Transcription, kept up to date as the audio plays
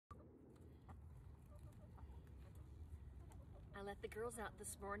I let the girls out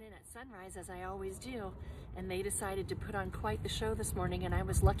this morning at sunrise, as I always do, and they decided to put on quite the show this morning, and I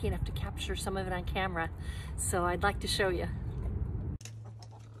was lucky enough to capture some of it on camera, so I'd like to show you.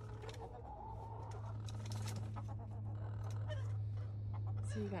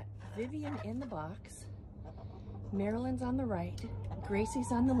 So you got Vivian in the box, Marilyn's on the right,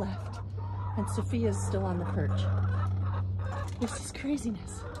 Gracie's on the left, and Sophia's still on the perch. This is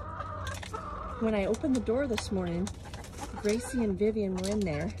craziness. When I opened the door this morning, Gracie and Vivian were in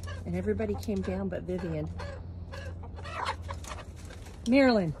there, and everybody came down but Vivian.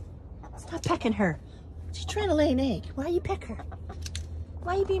 Marilyn, stop pecking her. She's trying to lay an egg. Why you peck her?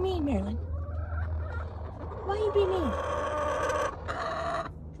 Why you be mean, Marilyn? Why you be mean?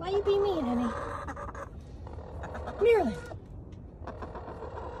 Why you be mean, honey? Marilyn.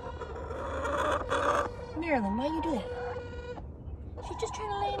 Marilyn, why you do that? She's just trying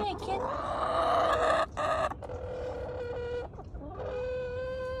to lay an egg, kid.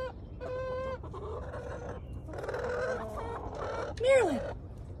 Marilyn!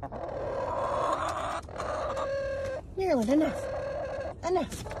 Marilyn, enough.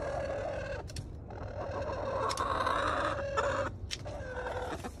 Enough.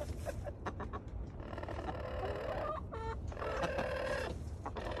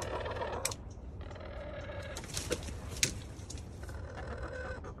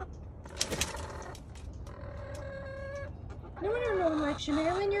 No one likes you,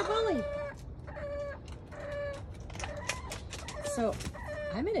 Marilyn. You're a bully. So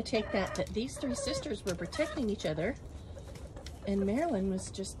I'm going to take that these three sisters were protecting each other and Marilyn was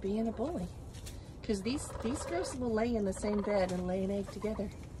just being a bully. Because these girls will lay in the same bed and lay an egg together.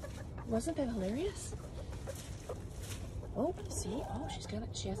 Wasn't that hilarious? Oh, see? Oh,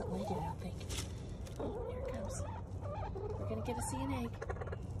 she hasn't laid it, I don't think. Oh, here it comes. We're going to get to see an egg.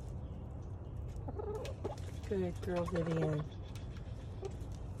 Good girl, Vivian.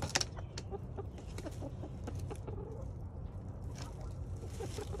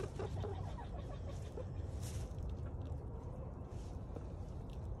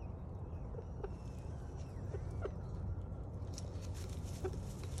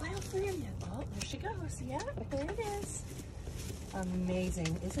 Three of you. Oh, there she goes. Yeah, there it is.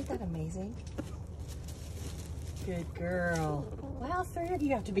 Amazing. Isn't that amazing? Good girl. Well, three of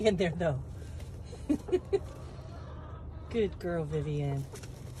you have to be in there, though. Good girl, Vivian.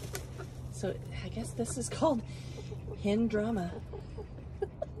 So, I guess this is called hen drama.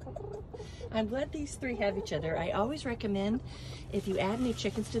 I'm glad these three have each other. I always recommend, if you add any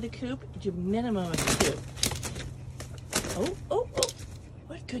chickens to the coop, do minimum of 2. Oh, oh, oh.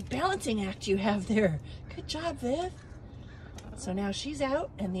 What good balancing act you have there. Good job, Viv. So now she's out,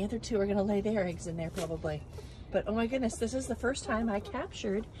 and the other two are going to lay their eggs in there probably. But oh my goodness, this is the first time I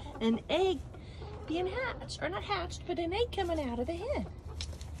captured an egg being hatched. Or not hatched, but an egg coming out of the hen.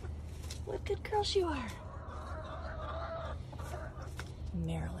 What good girls you are.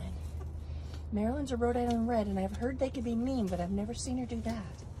 Marilyn. Marilyn's a Rhode Island Red, and I've heard they can be mean, but I've never seen her do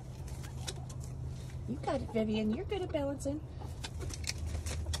that. You got it, Vivian. You're good at balancing.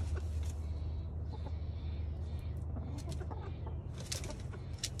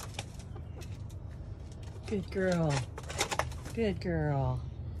 Good girl. Good girl.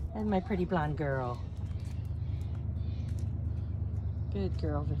 And my pretty blonde girl. Good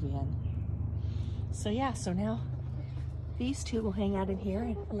girl, Vivian. So yeah, so now these two will hang out in here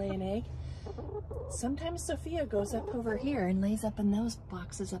and lay an egg. Sometimes Sophia goes up over here and lays up in those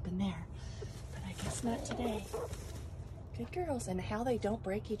boxes up in there. But I guess not today. Good girls. And how they don't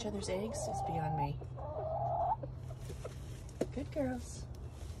break each other's eggs is beyond me. Good girls.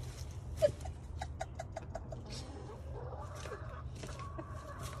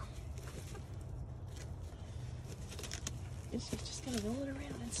 She's just gonna roll it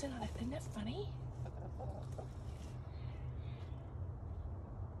around and sit on it. Isn't that funny?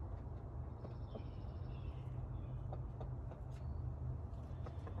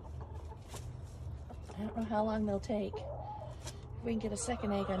 I don't know how long they'll take. If we can get a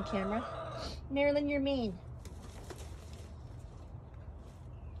second egg on camera. Marilyn, you're mean.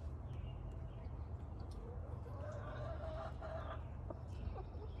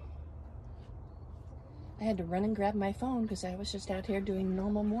 I had to run and grab my phone because I was just out here doing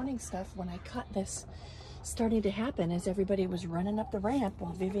normal morning stuff when I caught this starting to happen as everybody was running up the ramp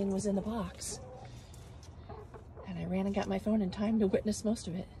while Vivian was in the box. And I ran and got my phone in time to witness most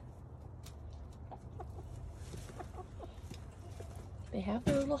of it. They have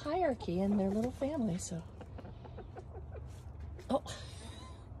their little hierarchy and their little family, so. Oh,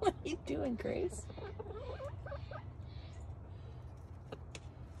 what are you doing, Grace?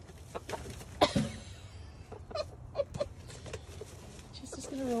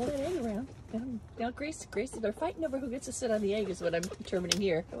 now Grace, they're fighting over who gets to sit on the egg is what I'm determining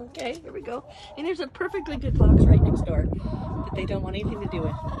here. Okay, here we go. And there's a perfectly good box right next door that they don't want anything to do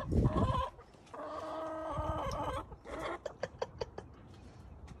with.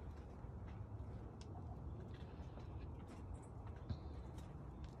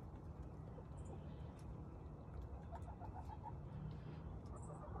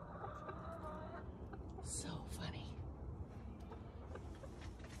 So funny.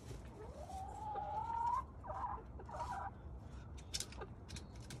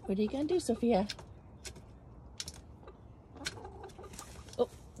 What are you gonna do, Sophia? Oh,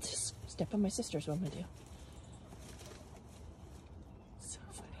 just step on my sister's. What am I gonna do? So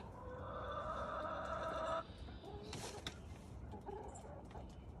funny.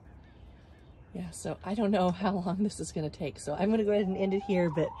 Yeah, so I don't know how long this is gonna take, so I'm gonna go ahead and end it here,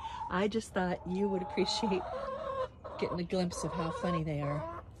 but I just thought you would appreciate getting a glimpse of how funny they are.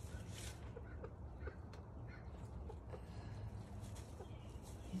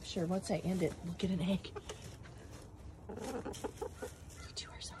 I'm sure once I end it, we'll get an egg. You two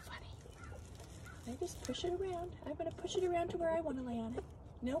are so funny. I just push it around. I'm gonna push it around to where I want to lay on it.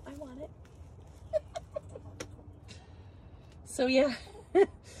 No, I want it. So yeah,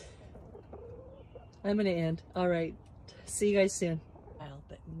 I'm gonna end. All right, see you guys soon.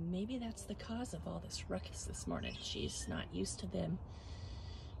 But maybe that's the cause of all this ruckus this morning. She's not used to them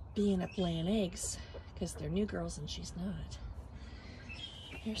being up laying eggs because they're new girls and she's not.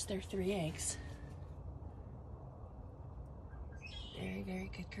 Here's their 3 eggs. Very, very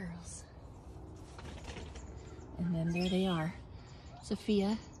good girls. And then there they are.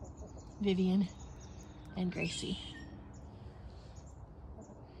 Sophia, Vivian, and Gracie.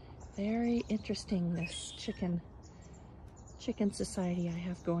 Very interesting, this chicken society I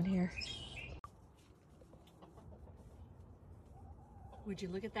have going here. Would you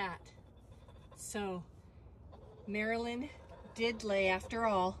look at that? So, Marilyn did lay after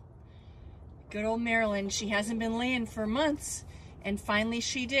all. Good old Marilyn. She hasn't been laying for months, and finally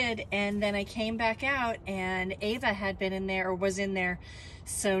she did. And then I came back out and Ava had been in there, or was in there.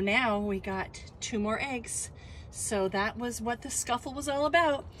 So now we got 2 more eggs. So that was what the scuffle was all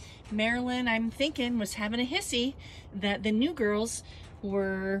about. Marilyn, I'm thinking, was having a hissy that the new girls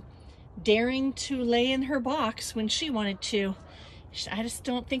were daring to lay in her box when she wanted to. I just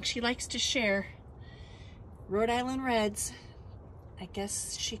don't think she likes to share. Rhode Island Reds. I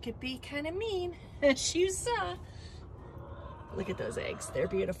guess she could be kind of mean, as you saw. Look at those eggs. They're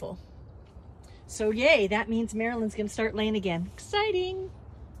beautiful. So yay, that means Marilyn's gonna start laying again. Exciting.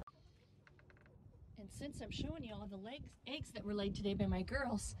 And since I'm showing you all the eggs that were laid today by my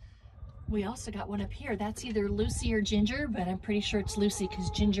girls, we also got one up here. That's either Lucy or Ginger, but I'm pretty sure it's Lucy because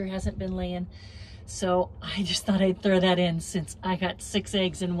Ginger hasn't been laying. So I just thought I'd throw that in since I got 6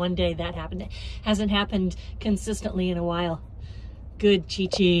 eggs in one day. That happened. It hasn't happened consistently in a while. Good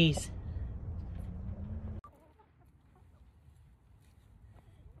chi-chis.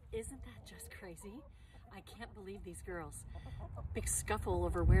 Isn't that just crazy? I can't believe these girls. Big scuffle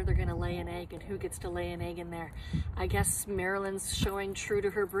over where they're gonna lay an egg and who gets to lay an egg in there. I guess Marilyn's showing true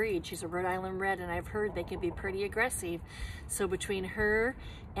to her breed. She's a Rhode Island Red, and I've heard they can be pretty aggressive. So between her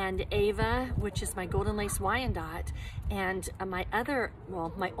and Ava, which is my Golden Lace Wyandotte, and my other,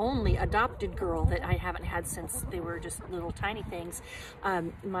 well, my only adopted girl that I haven't had since they were just little tiny things,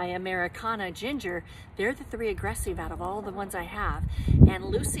 my Americana Ginger, they're the 3 aggressive out of all the ones I have. And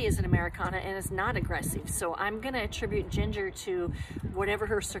Lucy is an Americana and is not aggressive. So I'm gonna attribute Ginger to whatever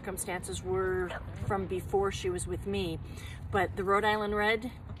her circumstances were from before she was with me. But the Rhode Island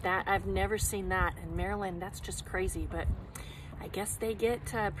Red, that I've never seen that. And Marilyn, that's just crazy. But I guess they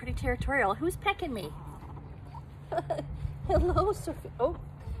get pretty territorial. Who's pecking me? Hello, Sophie. Oh,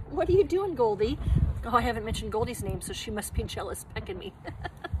 what are you doing, Goldie? Oh, I haven't mentioned Goldie's name, so she must be jealous pecking me.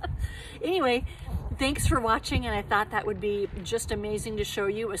 Anyway, thanks for watching, and I thought that would be just amazing to show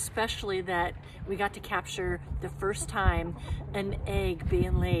you, especially that we got to capture the first time an egg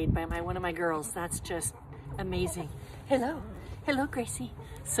being laid by one of my girls. That's just amazing. Hello. Hello, Gracie.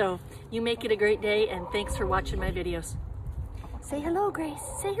 So you make it a great day, and thanks for watching my videos. Say hello, Grace.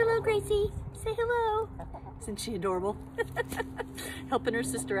 Say hello, Gracie. Say hello. Isn't she adorable? Helping her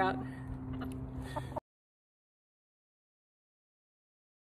sister out.